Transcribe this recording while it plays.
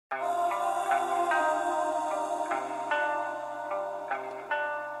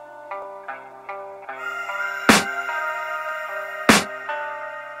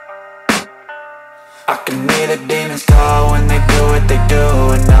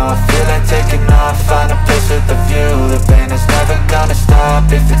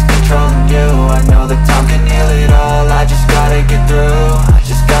if it's controlling you. I know that time can heal it all. I just gotta get through. I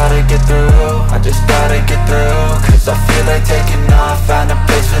just gotta get through. I just gotta get through. Cause I feel like taking off, find a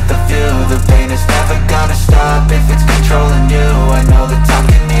place with a view. The pain is never gonna stop if it's controlling you. I know that time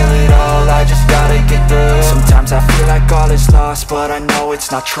can heal it all. I just gotta get through. Sometimes I feel like all is lost, but I know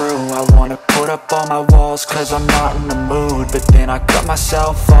it's not true. I wanna put up all my walls cause I'm not in the mood, but then I cut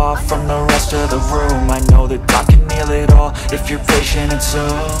myself off from the rest of the room. I know that time can heal it all if you're patient and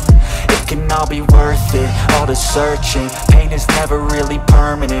soon it can all be worth it, all the searching. Pain is never really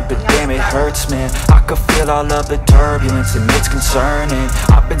permanent, but damn it hurts, man. I could feel all of the turbulence and it's concerning.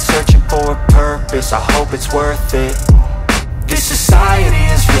 I've been searching for a purpose, I hope it's worth it. This society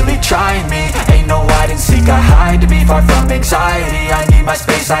is really trying me. Ain't no hide and seek, I hide to be far from anxiety. I need my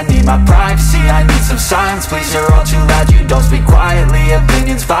space, I need my privacy. I need some silence, please, you're all too loud. You don't speak quietly,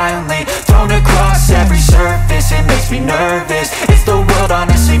 opinions violently thrown across every surface. It makes me nervous, it's the world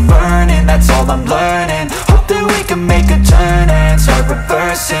honestly burning. That's all I'm learning, hope that we can make a turn and start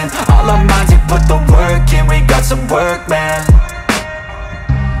reversing. All our minds, we put the work in, we got some work, man.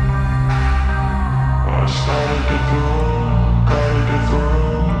 I started to do.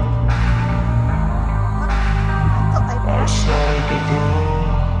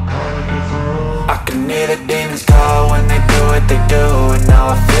 I can hear the demons call when they do what they do. And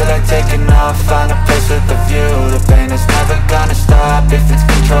now I feel like taking off, find a place with a view. The pain is never gonna stop if it's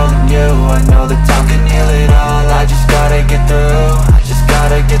controlling you. I know that time can heal it all. I just gotta get through. I just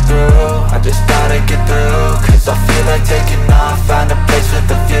gotta get through. I just gotta get through. Cause I feel like taking off, find a place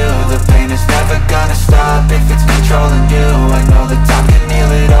with a view. The pain is never gonna stop if it's controlling you. I know that time can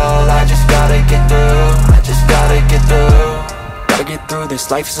heal it all. I just gotta get through. I just gotta get through. Gotta get through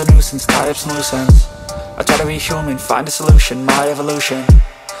this, life is a nuisance, tie up some loose ends. I try to be human, find a solution, my evolution.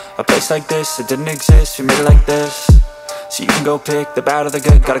 A place like this, it didn't exist, we made it like this. So you can go pick the bad or the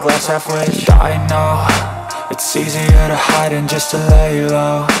good, got a glass halfway. I know, it's easier to hide than just to lay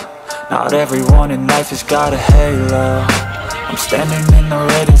low. Not everyone in life has got a halo. I'm standing in the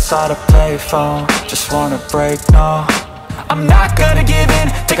red inside a payphone. Just wanna break, no, I'm not gonna give in.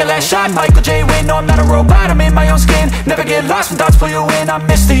 Take a last shot, Michael J. Win. No, I'm not a robot, I'm in my own skin. Never get lost when thoughts pull you in. I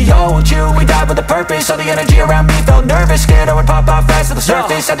miss the old you, we died with a purpose. All the energy around me felt nervous, scared I would pop off fast to the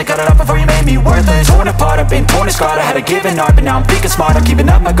surface. Had to cut it off before you made me worthless. Torn apart, I've been torn and scarred. I had a given art, but now I'm thinking smart. I'm keeping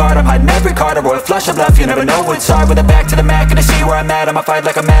up my guard, I'm hiding every card. A royal flush of love, you never know what's hard. With a back to the mat, gonna see where I'm at. I'ma fight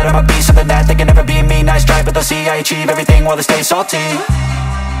like I'm mad, I'ma be something that they can never be me. Nice try, but they'll see I achieve everything while they stay salty.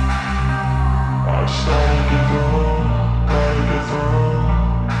 I started to go.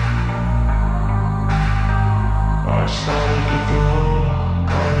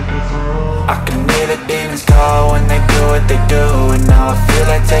 I can hear the demons call when they do what they do. And now I feel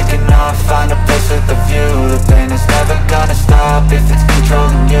like taking off, find a place with a view. The pain is never gonna stop if it's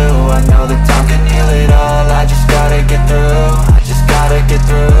controlling you. I know that time can heal it all. I just gotta get through. I just gotta get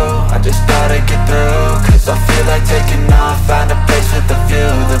through. I just gotta get through. Cause I feel like taking off, find a place with a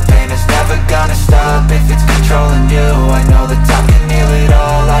view. The pain is never gonna stop if it's controlling you. I know that time can heal it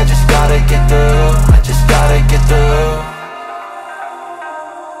all. I just gotta get through. I just gotta get through.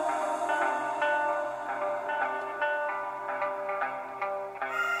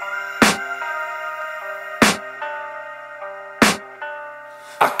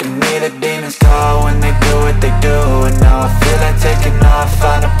 I can hear the demons call when they do what they do. And now I feel like taking off,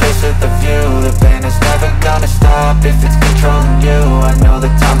 find a place with a view. The pain is never gonna stop if it's controlling you. I know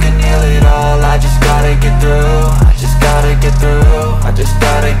that time can heal it all. I just gotta get through. I just gotta get through. I just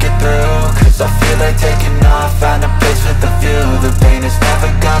gotta get through. Cause I feel like taking off, find a place with a view. The pain is never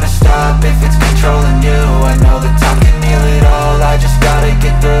gonna stop if it's controlling you. I know that time can heal it all. I just gotta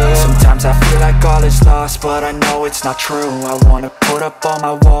get through. Sometimes I feel like all is lost, but I know it's not true. I wanna put up all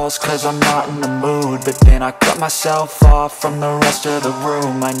my walls cause I'm not in the mood, but then I cut myself off from the rest of the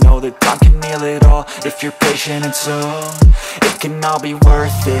room. I know that time can heal it all if you're patient, and soon it can all be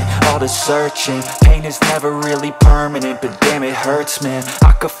worth it, all the searching. Pain is never really permanent, but damn it hurts, man.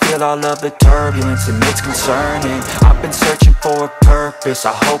 I could feel all of the turbulence and it's concerning. I've been searching for a purpose,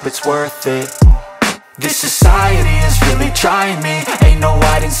 I hope it's worth it. This society is really trying me. Ain't no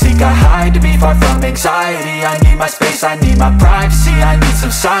hide and seek, I hide to be far from anxiety. I need my space, I need my privacy. I need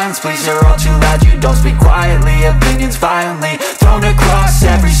some silence, please, you're all too loud. You don't speak quietly, opinions violently thrown across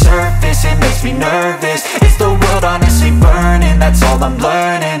every surface. It makes me nervous, it's the world honestly burning. That's all I'm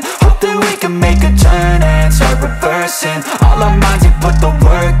learning, hope that we can make a turn and start reversing. All our minds, we put the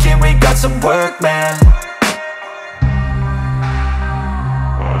work in, we got some work, man.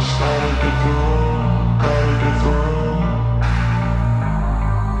 I started to go.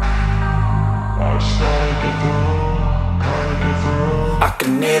 I can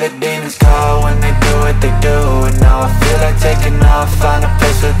can hear the demons call when they do what they do. And now I feel like taking off, find a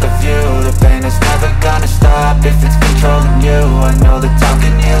place with a view. The pain is never gonna stop if it's controlling you. I know that time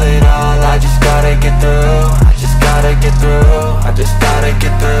can heal it all, I just gotta get through. I just gotta get through, I just gotta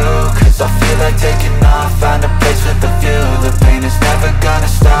get through. Cause I feel like taking off, find a place with a view. The pain is never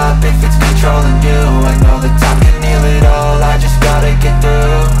gonna stop if it's controlling you. I know that time can heal it all, I just gotta get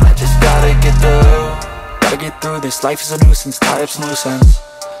through. I just gotta get through. Gotta get through this, life is a nuisance, tie up some loose ends.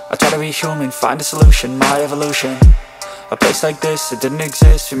 I try to be human, find a solution, my evolution. A place like this, it didn't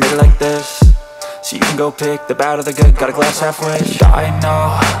exist, we made it like this. So you can go pick the bad or the good, got a glass halfway. I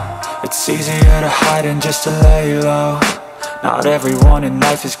know, it's easier to hide than just to lay low. Not everyone in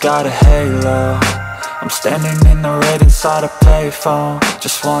life has got a halo. I'm standing in the red inside a payphone,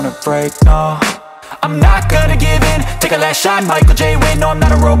 just wanna break, no. I'm not gonna give in, take a last shot, Michael J. Win. No, I'm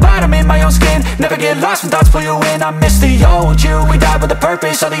not a robot, I'm in my own skin. Never get lost when thoughts pull you in. I miss the old you, we died with a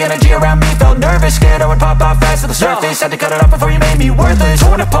purpose. All the energy around me felt nervous, scared I would pop out fast to the surface. Had to cut it off before you made me worthless.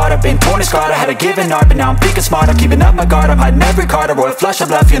 Torn apart, I've been torn and scarred. I had a given art, but now I'm thinking smart. I'm keeping up my guard, I'm hiding every card. A royal flush of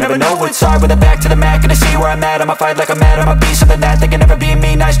left, you never know what's hard. With a back to the mat, gonna see where I'm at. I'ma fight like I'm mad, I'ma be something that they can never be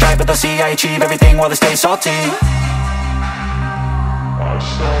me. Nice try, but they'll see I achieve everything while they stay salty.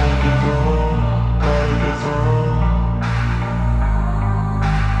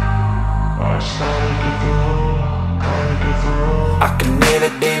 I can hear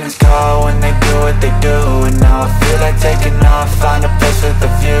the demons call when they do what they do. And now I feel like taking off, find a place with a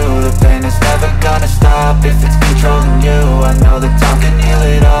view. The pain is never gonna stop if it's controlling you. I know that time can heal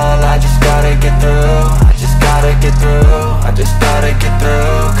it all, I just gotta get through. I just gotta get through, I just gotta get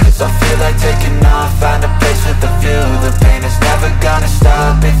through. Cause I feel like taking off, find a place with a view. The pain is never gonna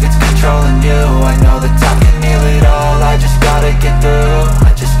stop if it's controlling you. I know that time can heal it all, I just gotta get through.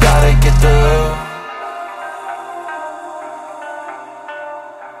 I just gotta get through.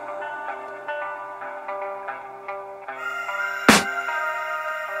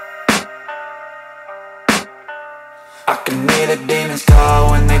 I can hear the demons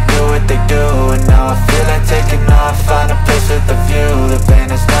call when they do what they do. And now I feel like taking off, find a place with a view. The pain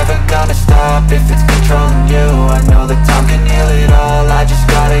is never gonna stop if it's controlling you. I know that time can heal it all, I just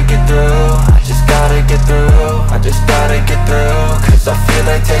gotta get through. I just gotta get through, I just gotta get through. Cause I feel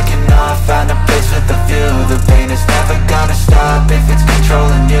like taking off, find a place with a view. The pain is never gonna stop if it's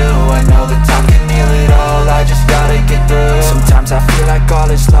controlling you. I know that time can heal it all, I just gotta get through. Sometimes I feel like all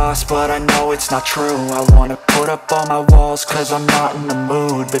is lost, but I know it's not true. I wanna put up all my walls cause I'm not in the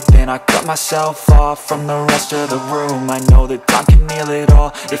mood, but then I cut myself off from the rest of the room. I know that time can heal it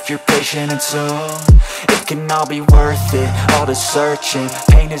all if you're patient, and soon it can all be worth it, all the searching.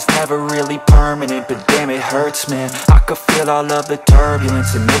 Pain is never really permanent, but damn it hurts, man. I could feel all of the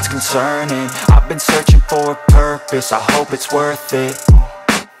turbulence and it's concerning. I've been searching for a purpose, I hope it's worth it.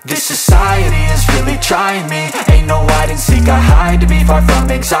 This society is really trying me. Ain't no hide and seek, I hide to be far from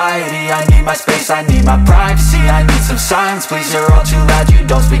anxiety. I need my space, I need my privacy. I need some silence, please, you're all too loud. You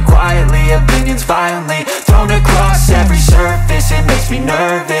don't speak quietly, opinions violently thrown across every surface. It makes me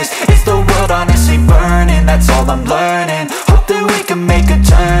nervous, is the world honestly burning? That's all I'm learning. Hope that we can make a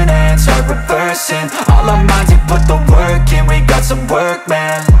turn and start reversing all our minds and put the work in. We got some work,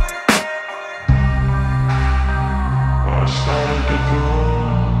 man. I started to grow.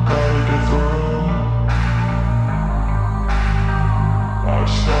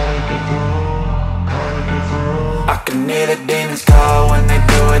 I can hear the demons call when they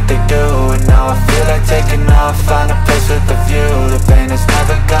do what they do. And now I feel like taking off, find a place with a view. The pain is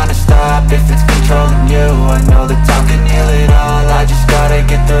never gonna stop if it's controlling you. I know that time can heal it all, I just gotta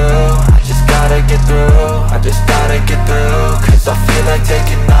get through. I just gotta get through, I just gotta get through. Cause I feel like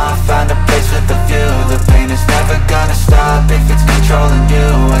taking off, find a place with a view. The pain is never gonna stop if it's controlling you.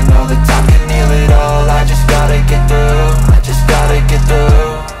 I know that time can heal it all, I just gotta get through. I just gotta get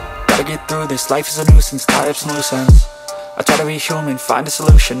through. Gotta get through this, life is a nuisance, tie up some loose ends. I try to be human, find a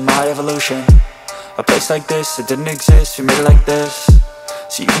solution, my evolution. A place like this, it didn't exist, we made it like this.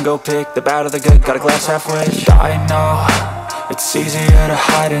 So you can go pick the bad or the good, got a glass halfway. I know, it's easier to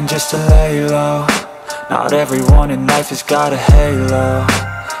hide than just to lay low. Not everyone in life has got a halo.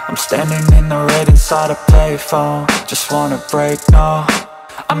 I'm standing in the red inside a payphone, just wanna break, no.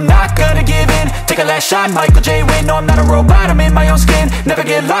 I'm not gonna give in, take a last shot, Michael J. Win. No, I'm not a robot, I'm in my own skin. Never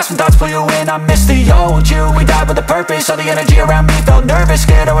get lost when thoughts pull you in. I miss the old you, we died with a purpose. All the energy around me felt nervous,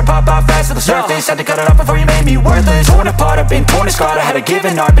 scared I would pop out fast to the surface. Had to cut it off before you made me worthless. Torn apart, I've been torn and scarred. I had a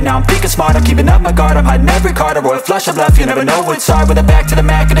given art, but now I'm thinking smart. I'm keeping up my guard, I'm hiding every card. A royal flush of left, you never know what's hard. With a back to the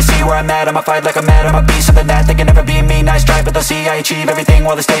mat, gonna see where I'm at. I'ma fight like I'm mad, I'ma be something that they can never be me. Nice try, but they'll see I achieve everything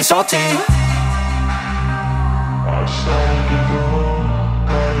while they stay salty. I started to grow.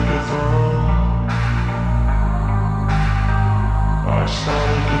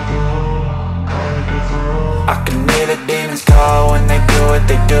 I can hear the demons call when they do what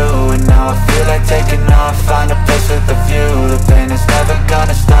they do. And now I feel like taking off, find a place with a view. The pain is never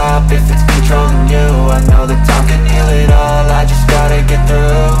gonna stop if it's controlling you. I know that time can heal it all, I just gotta get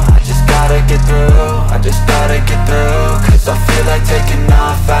through. I just gotta get through, I just gotta get through. Cause I feel like taking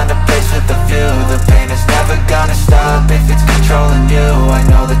off, find a place with a view. The pain is never gonna stop if it's controlling you. I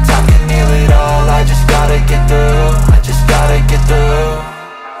know that time can heal it all, I just gotta get through. I just gotta get through.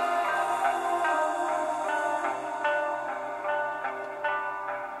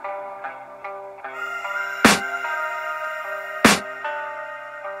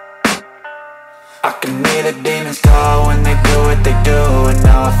 I can hear the demons call when they do what they do. And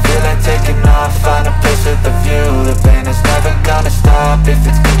now I feel like taking off, find a place with a view. The pain is never gonna stop if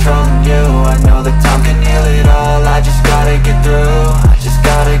it's controlling you. I know that time can heal it all, I just gotta get through. I just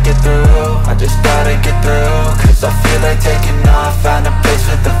gotta get through, I just gotta get through. Cause I feel like taking off, find a place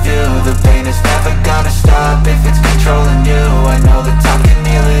with a view. The pain is never gonna stop if it's controlling you. I know that time can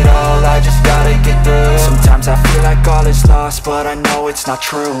heal it all, I just gotta get through. Sometimes I feel like all is lost, but I know it's not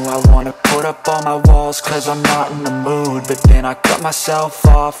true. I wanna put up all my walls cause I'm not in the mood. But then I cut myself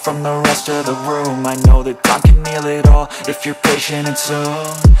off from the rest of the room. I know that time can heal it all if you're patient and soon.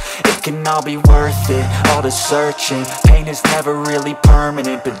 It can all be worth it, all the searching. Pain is never really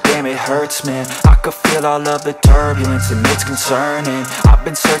permanent, but damn it hurts, man. I could feel all of the turbulence and it's concerning. I've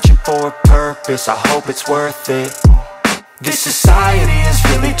been searching for a purpose, I hope it's worth it. This society is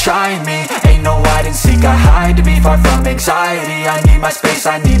really trying me. Ain't no hide and seek, I hide to be far from anxiety. I need my space,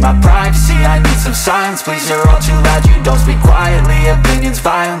 I need my privacy. I need some silence, please, you're all too loud. You don't speak quietly, opinions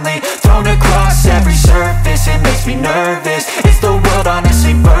violently thrown across every surface. It makes me nervous, is the world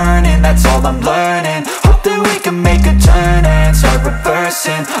honestly burning? That's all I'm learning. Hope that we can make a turn and start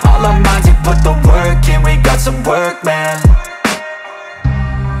reversing all our minds and put the work in. We got some work, man.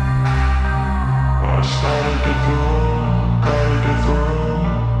 I started to do.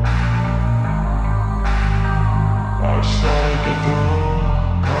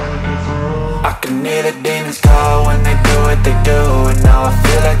 I can hear the demons call when they do what they do. And now I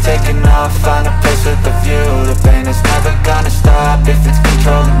feel like taking off, find a place with a view. The pain is never gonna stop if it's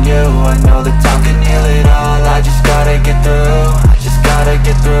controlling you. I know that time can heal it all, I just gotta get through. I just gotta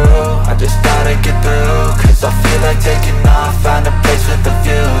get through, I just gotta get through. Cause I feel like taking off, find a place with a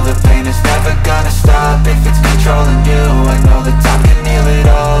view. The pain is never gonna stop if it's controlling you. I know that time can heal it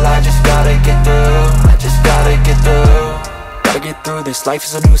all, I just gotta get through. I just gotta get through. Gotta get through this, life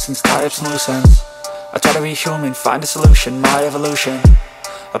is a nuisance, tie up some loose ends. I try to be human, find a solution, my evolution.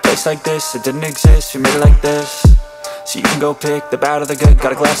 A place like this, it didn't exist, we made it like this. So you can go pick the bad or the good,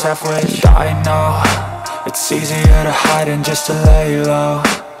 got a glass half wish. I know, it's easier to hide than just to lay low.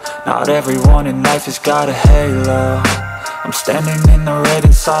 Not everyone in life has got a halo. I'm standing in the red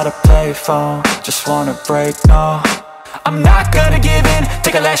inside a payphone, just wanna break, no. I'm not gonna give in,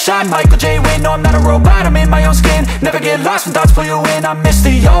 take a last shot, Michael J. Win. No, I'm not a robot, I'm in my own skin. Never get lost when thoughts pull you in. I miss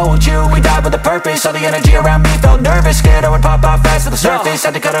the old you, we died with a purpose. All the energy around me felt nervous, scared I would pop out fast to the surface.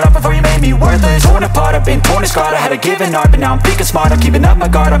 Had to cut it off before you made me worthless. Torn apart, I've been torn and scarred. I had a given art, but now I'm thinking smart. I'm keeping up my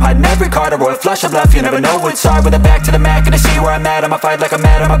guard, I'm hiding every card. A royal flush of love, you never know what's hard. With a back to the mat, gonna see where I'm at. I'ma fight like I'm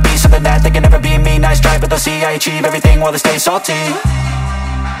mad, I'ma be something that they can never be me. Nice try, but they'll see I achieve everything while they stay salty.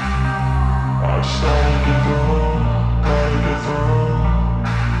 I started to do.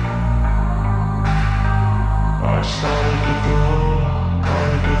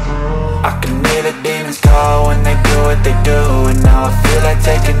 I can hear the demons call when they do what they do. And now I feel like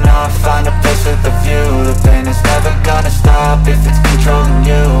taking off, find a place with a view. The pain is never gonna stop if it's controlling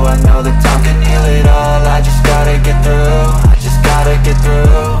you. I know that time can heal it all, I just gotta get through. I just gotta get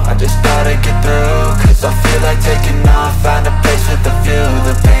through, I just gotta get through. Cause I feel like taking off, find a place with a view.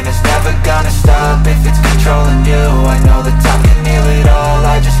 The pain is never gonna stop if it's controlling you. I know that time can heal it all,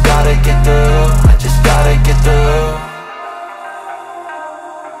 I just gotta get through. I just gotta get through.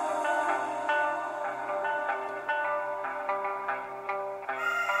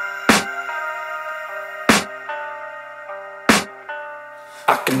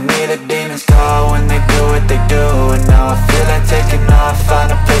 I can hear the demons call when they do what they do. And now I feel like taking off,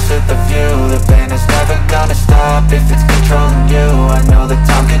 find a place with a view. The pain is never gonna stop if it's controlling you. I know that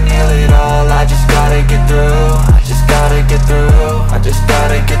time can heal it all, I just gotta get through. I just gotta get through, I just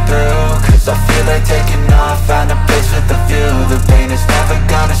gotta get through. Cause I feel like taking off, find a place with a view. The pain is never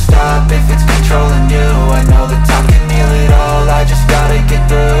gonna stop if it's controlling you. I know that time can heal it all, I just gotta get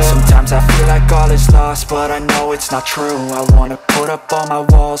through. Sometimes Sometimes I feel like all is lost, but I know it's not true. I wanna put up all my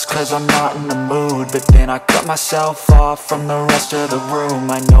walls cause I'm not in the mood, but then I cut myself off from the rest of the room.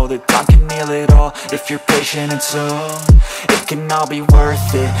 I know that time can heal it all if you're patient, and soon it can all be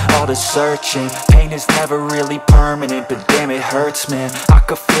worth it, all the searching. Pain is never really permanent, but damn it hurts, man. I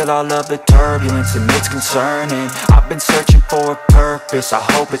could feel all of the turbulence and it's concerning. I've been searching for a purpose, I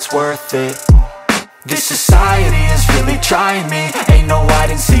hope it's worth it. This society is really trying me. Ain't no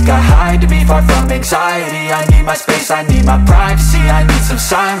hide and seek, I hide to be far from anxiety. I need my space, I need my privacy, I need some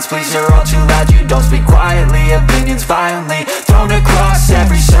silence, please. You're all too loud, you don't speak quietly. Opinions violently thrown across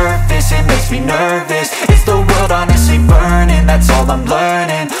every surface, it makes me nervous. Is the world honestly burning? That's all I'm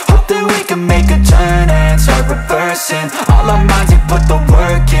learning. Hope that we can make a turn and start reversing all our minds and put the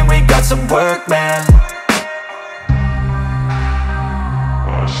work in. We got some work, man.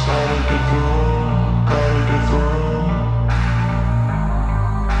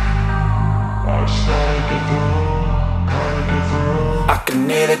 I can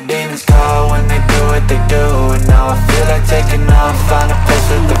hear the demons call when they do what they do, and now I feel like taking off, find a place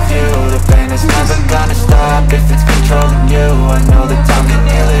with a view. The pain is never gonna stop if it's controlling you. I know that time can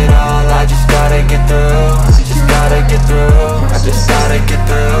heal it all, I just gotta get through. I just gotta get through, I just gotta get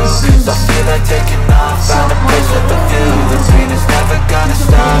through. Cause I feel like taking off, find a place with a view. The pain is never gonna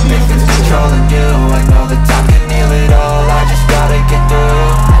stop if it's controlling you. I know that time can heal it all, I just gotta get through.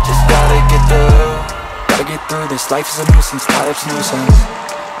 I just gotta get through. Gotta get through this, life is a nuisance, life's nuisance.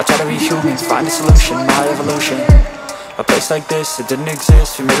 I try to be human, find a solution, my evolution. A place like this, it didn't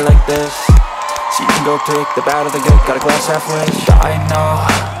exist, we made it like this. So you can go pick the bad or the good, got a glass halfway. I know,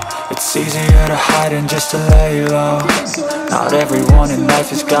 it's easier to hide than just to lay low. Not everyone in life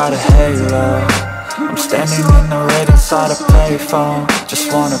has got a halo. I'm standing in the red inside a payphone,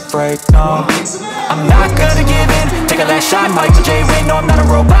 just wanna break, no. I'm not gonna give in, take a last shot, Michael J. Win. No, I'm not a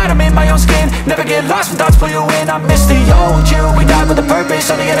robot, I'm in my own skin. Never get lost when thoughts pull you in. I miss the old you, we died with a purpose.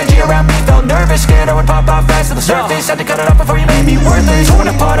 All the energy around me felt nervous, scared I would pop off fast to the surface. Had to cut it off before you made me worthless. Torn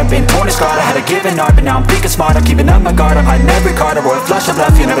apart, I've been torn and scarred. I had a given art, but now I'm thinking smart. I'm keeping up my guard, I'm hiding every card. I roll a flush of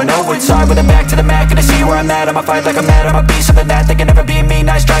love, you never know what's hard. With a back to the mat, gonna see where I'm at. I'ma fight like I'm mad, I'ma be something that they can never be me.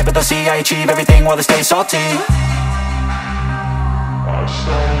 Nice try, but they'll see I achieve everything while they stay salty. I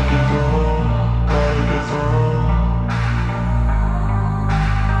started to go, gotta get through.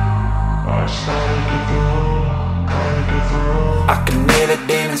 I started to go, gotta get through. I can hear the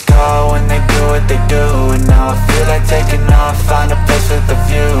demons call when they do what they do, and now I feel like taking off, find a place with a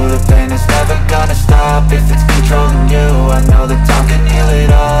view. The pain is never gonna stop if it's controlling you. I know that time can heal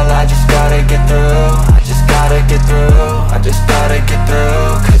it all, I just gotta get through. I just gotta get through, I just gotta get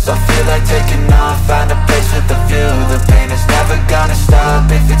through. Cause I feel like taking off, find a place with a view. The pain is never gonna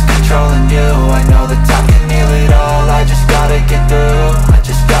stop if it's controlling you. I know that time can heal it all, I just gotta get through. I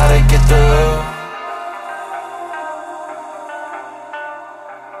just gotta get through.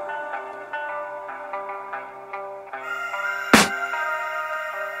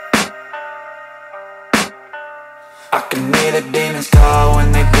 I can hear the demons call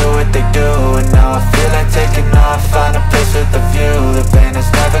when they do what they do, and now I feel like taking off, find a place with a view. The pain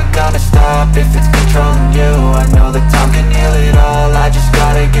is never gonna stop if it's controlling you. I know that time can heal it all, I just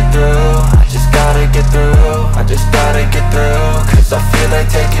gotta get through. I just gotta get through, I just gotta get through. Cause I feel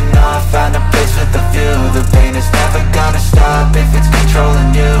like taking off, find a place with a view. The pain is never gonna stop if it's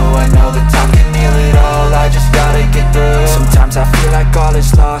controlling you. I know that time can heal it all, I just gotta get through. Sometimes I feel like all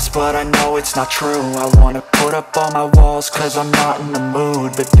is lost, but I know it's not true. I wanna put up all my walls cause I'm not in the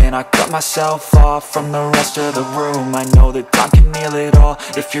mood, but then I cut myself off from the rest of the room. I know that time can heal it all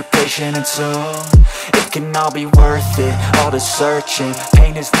if you're patient, and soon it can all be worth it, all the searching.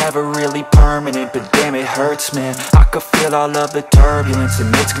 Pain is never really permanent, but damn it hurts, man. I could feel all of the turbulence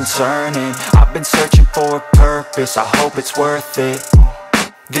and it's concerning. I've been searching for a purpose, I hope it's worth it.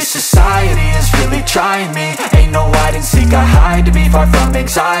 This society is really trying me. Ain't no hide and seek, I hide to be far from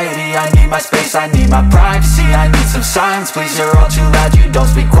anxiety. I need my space, I need my privacy, I need some silence, please. You're all too loud, you don't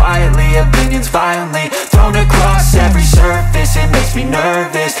speak quietly. Opinions violently thrown across every surface, it makes me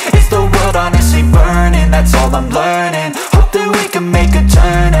nervous. Is the world honestly burning? That's all I'm learning. Hope that we can make a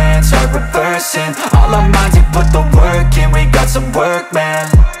turn and start reversing all our minds and put the work in. We got some work,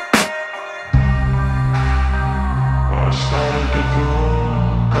 man. I started to go,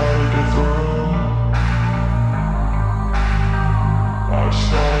 gotta get through. I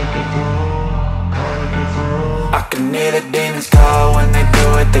started to go, gotta get through. I can hear the demons call when they do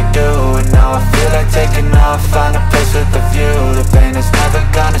what they do, and now I feel like taking off, find a place with a view. The pain is never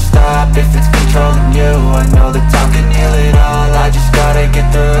gonna stop if it's controlling you. I know that time can heal it all, I just gotta get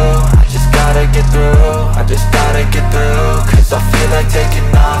through. I just gotta get through, I just gotta get through. Cause I feel like taking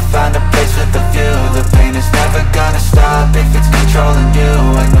controlling you.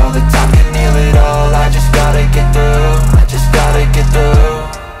 I know that time can heal it all. I just gotta get through, I just gotta get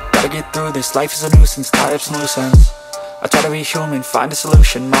through. Gotta get through this, life is a nuisance, tie up some loose ends. I try to be human, find a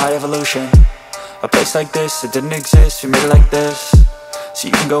solution, my evolution. A place like this, it didn't exist, we made it like this. So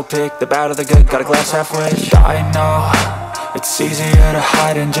you can go pick the bad or the good, got a glass half wish. I know, it's easier to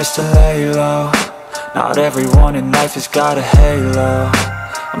hide than just to lay low. Not everyone in life has got a halo.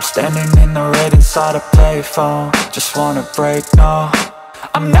 I'm standing in the red inside a payphone. Just wanna break, no,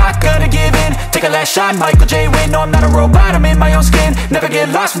 I'm not gonna give in. Take a last shot, Michael J. Win. No, I'm not a robot, I'm in my own skin. Never get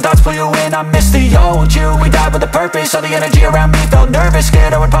lost when thoughts pull you in. I miss the old you, we died with a purpose. All the energy around me felt nervous,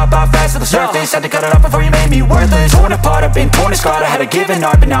 scared I would pop out fast to the surface. Had to cut it off before you made me worthless. Torn apart, I've been torn and scarred. I had a given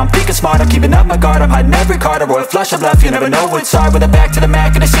art, but now I'm thinking smart. I'm keeping up my guard, I'm hiding every card. A royal flush of love, you never know what's hard. With a back to the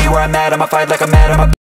mat, gonna see where I'm at. I'ma fight like I'm mad,